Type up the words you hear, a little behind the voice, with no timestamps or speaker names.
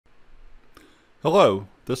Hello,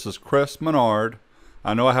 this is Chris Menard.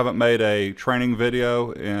 I know I haven't made a training video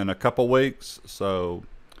in a couple weeks, so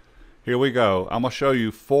here we go. I'm going to show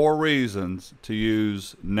you 4 reasons to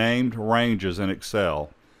use named ranges in Excel.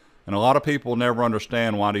 And a lot of people never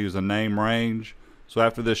understand why to use a name range, so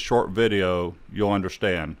after this short video, you'll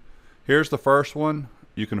understand. Here's the first one.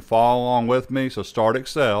 You can follow along with me, so start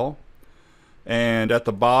Excel. And at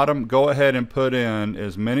the bottom, go ahead and put in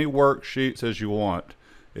as many worksheets as you want.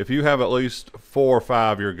 If you have at least 4 or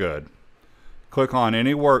 5, you're good. Click on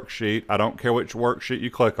any worksheet. I don't care which worksheet you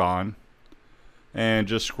click on. And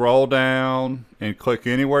just scroll down and click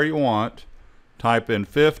anywhere you want. Type in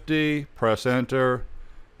 50, press enter.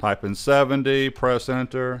 Type in 70, press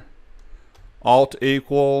enter. Alt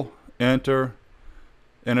equal, enter.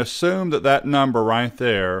 And assume that that number right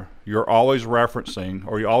there you're always referencing,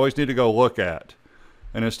 or you always need to go look at.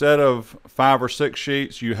 And instead of 5 or 6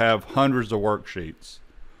 sheets, you have hundreds of worksheets.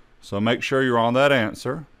 So make sure you're on that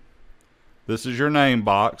answer. This is your name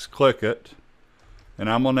box. Click it. And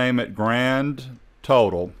I'm going to name it Grand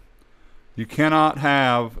Total. You cannot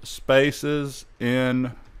have spaces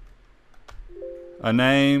in a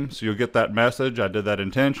name, so you'll get that message. I did that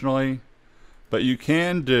intentionally. But you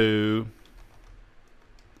can do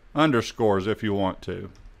underscores if you want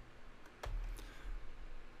to.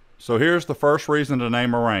 So here's the first reason to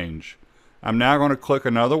name a range. I'm now going to click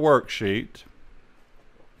another worksheet.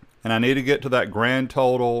 And I need to get to that grand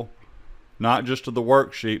total, not just to the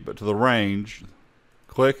worksheet, but to the range.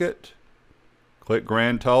 Click it. Click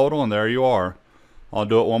grand total, and there you are. I'll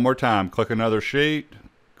do it one more time. Click another sheet.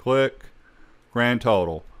 Click grand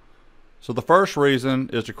total. So the first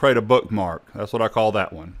reason is to create a bookmark. That's what I call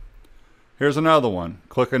that one. Here's another one.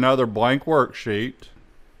 Click another blank worksheet.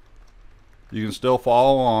 You can still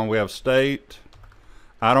follow along. We have state.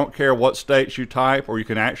 I don't care what states you type, or you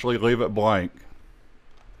can actually leave it blank.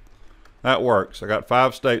 That works. I got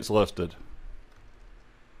 5 states listed.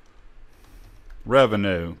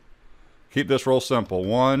 Revenue. Keep this real simple.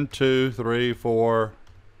 1, 2, 3, 4,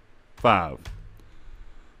 5.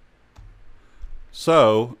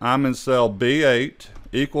 So I'm in cell B8,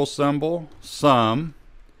 equal symbol, sum,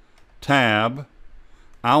 tab.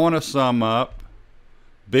 I want to sum up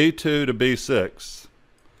B2 to B6.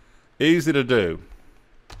 Easy to do.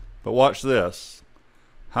 But watch this.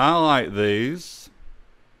 Highlight these.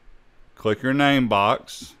 Click your name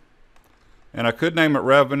box, and I could name it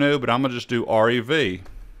revenue, but I'm going to just do REV.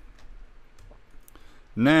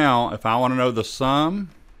 Now, if I want to know the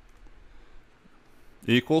sum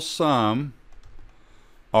equals sum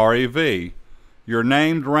REV, your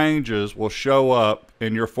named ranges will show up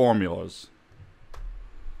in your formulas.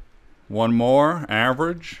 One more,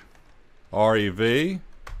 average, REV.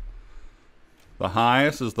 The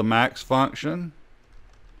highest is the max function.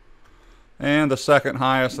 And the second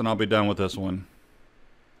highest, and I'll be done with this one.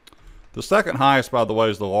 The second highest, by the way,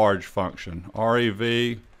 is the large function.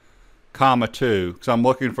 REV, comma 2, because I'm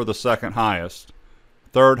looking for the second highest.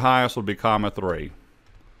 Third highest would be comma 3.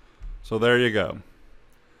 So there you go.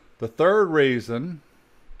 The third reason,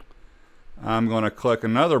 I'm going to click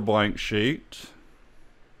another blank sheet.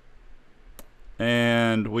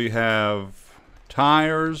 And we have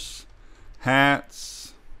tires,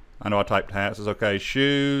 hats. I know I typed hats. It's okay.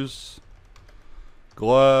 Shoes.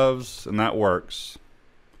 Gloves, and that works.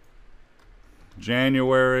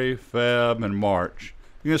 January, Feb, and March.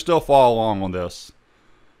 You can still follow along on this.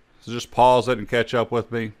 So just pause it and catch up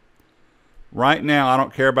with me. Right now, I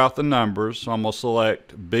don't care about the numbers, so I'm going to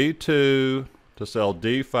select B2 to cell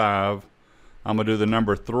D5. I'm going to do the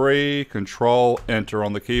number 3, Control, Enter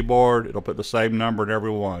on the keyboard. It'll put the same number in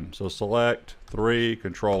every one. So select 3,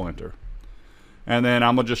 Control, Enter. And then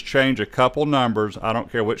I'm going to just change a couple numbers. I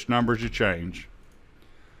don't care which numbers you change.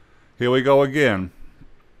 Here we go again.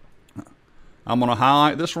 I'm going to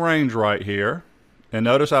highlight this range right here. And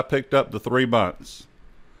notice I picked up the 3 months.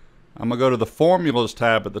 I'm going to go to the Formulas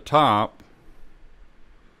tab at the top.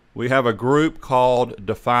 We have a group called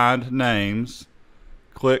Defined Names.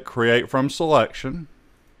 Click Create from Selection.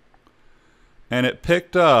 And it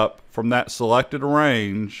picked up from that selected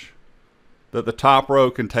range that the top row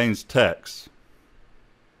contains text.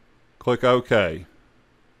 Click OK.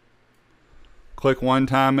 Click one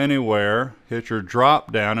time anywhere, hit your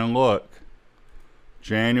drop down and look.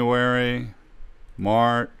 January,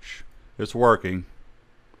 March, it's working.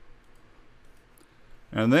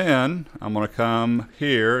 And then I'm going to come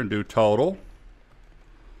here and do total.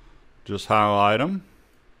 Just highlight them.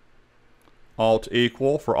 Alt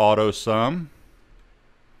equal for auto sum.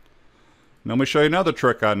 Now let me show you another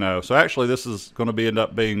trick I know. So actually this is going to end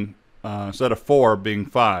up being, instead of 4, being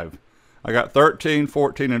 5. I got 13,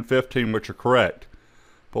 14, and 15, which are correct.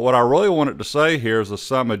 But what I really wanted to say here is the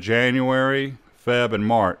sum of January, Feb, and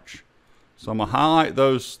March. So I'm going to highlight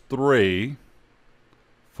those three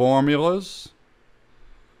formulas,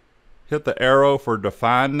 hit the arrow for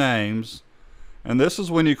define names, and this is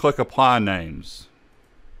when you click apply names.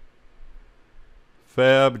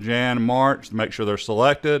 Feb, Jan, March, make sure they're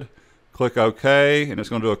selected, click OK, and it's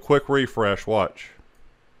going to do a quick refresh. Watch.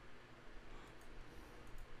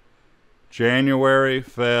 January,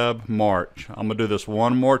 Feb, March. I'm going to do this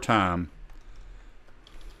one more time.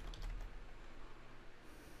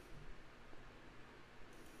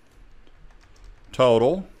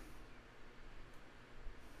 Total,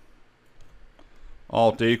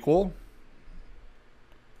 Alt equal.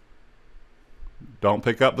 Don't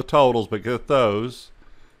pick up the totals, but get those.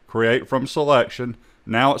 Create from selection.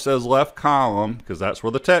 Now it says left column because that's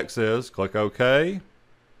where the text is. Click OK.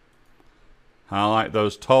 Highlight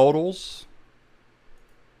those totals.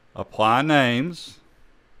 Apply names.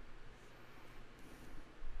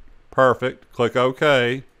 Perfect. Click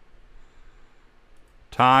OK.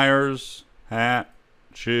 Tires, hat,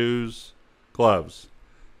 shoes, gloves.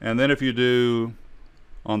 And then if you do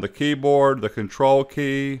on the keyboard, the control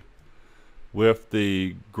key with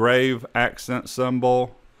the grave accent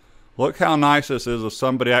symbol, look how nice this is if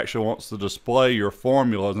somebody actually wants to display your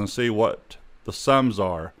formulas and see what the sums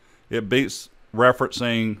are. It beats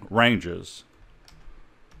referencing ranges.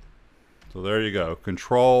 So there you go,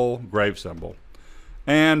 control, grave symbol.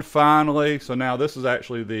 And finally, so now this is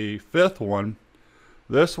actually the fifth one.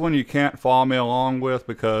 This one you can't follow me along with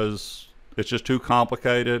because it's just too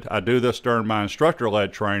complicated. I do this during my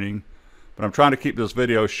instructor-led training, but I'm trying to keep this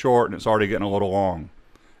video short and it's already getting a little long.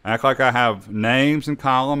 Act like I have names in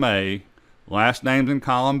column A, last names in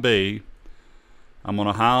column B. I'm going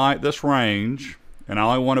to highlight this range, and I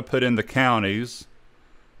only want to put in the counties.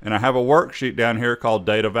 And I have a worksheet down here called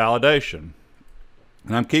data validation.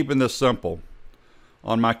 And I'm keeping this simple.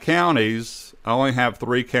 On my counties, I only have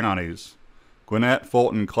 3 counties: Gwinnett,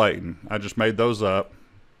 Fulton, Clayton. I just made those up.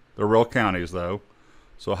 They're real counties though.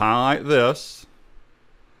 So highlight this,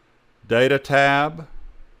 data tab,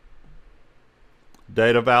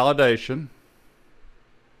 data validation.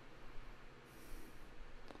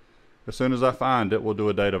 As soon as I find it, we'll do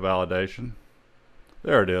a data validation.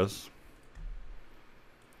 There it is.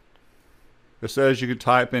 It says you can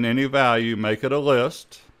type in any value, make it a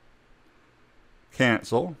list,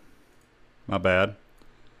 cancel. My bad.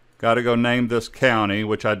 Got to go name this county,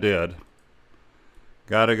 which I did.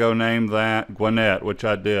 Got to go name that Gwinnett, which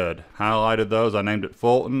I did. Highlighted those, I named it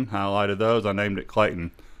Fulton. Highlighted those, I named it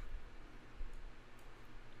Clayton.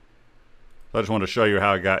 So I just want to show you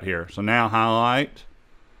how I got here. So now highlight,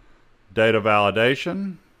 data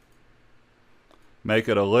validation, make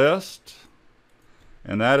it a list,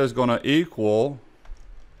 and that is going to equal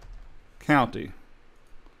county.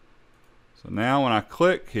 So now when I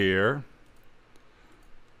click here,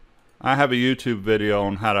 I have a YouTube video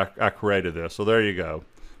on how I created this, so there you go.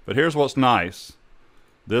 But here's what's nice.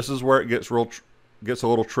 This is where it gets a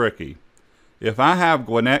little tricky. If I have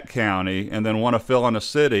Gwinnett County and then want to fill in a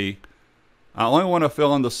city, I only want to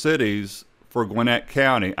fill in the cities for Gwinnett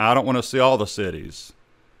County. I don't want to see all the cities.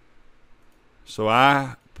 So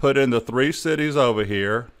I put in the 3 cities over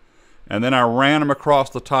here, and then I ran them across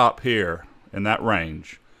the top here in that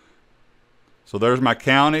range. So there's my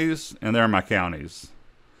counties, and there are my counties.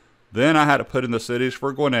 Then I had to put in the cities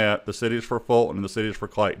for Gwinnett, the cities for Fulton, and the cities for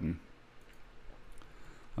Clayton.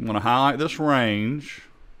 I'm going to highlight this range.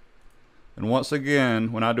 And once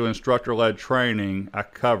again, when I do instructor-led training, I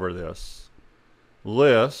cover this.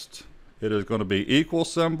 List, it is going to be equal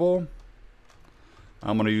symbol.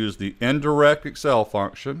 I'm going to use the indirect Excel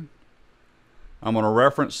function. I'm going to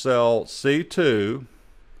reference cell C2.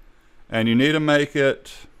 And you need to make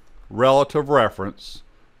it relative reference,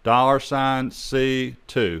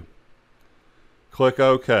 $C2. Click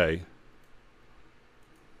OK.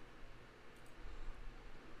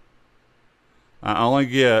 I only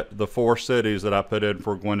get the 4 cities that I put in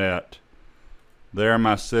for Gwinnett. There are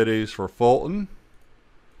my cities for Fulton.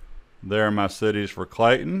 There are my cities for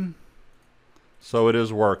Clayton. So it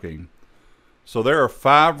is working. So there are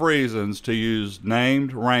 5 reasons to use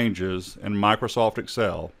named ranges in Microsoft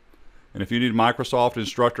Excel. And if you need Microsoft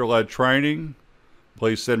instructor-led training,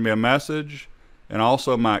 please send me a message. And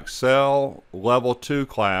also my Excel Level 2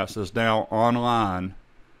 class is now online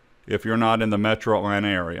if you're not in the Metro Atlanta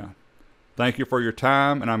area. Thank you for your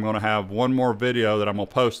time, and I'm going to have one more video that I'm going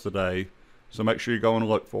to post today, so make sure you go and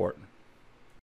look for it.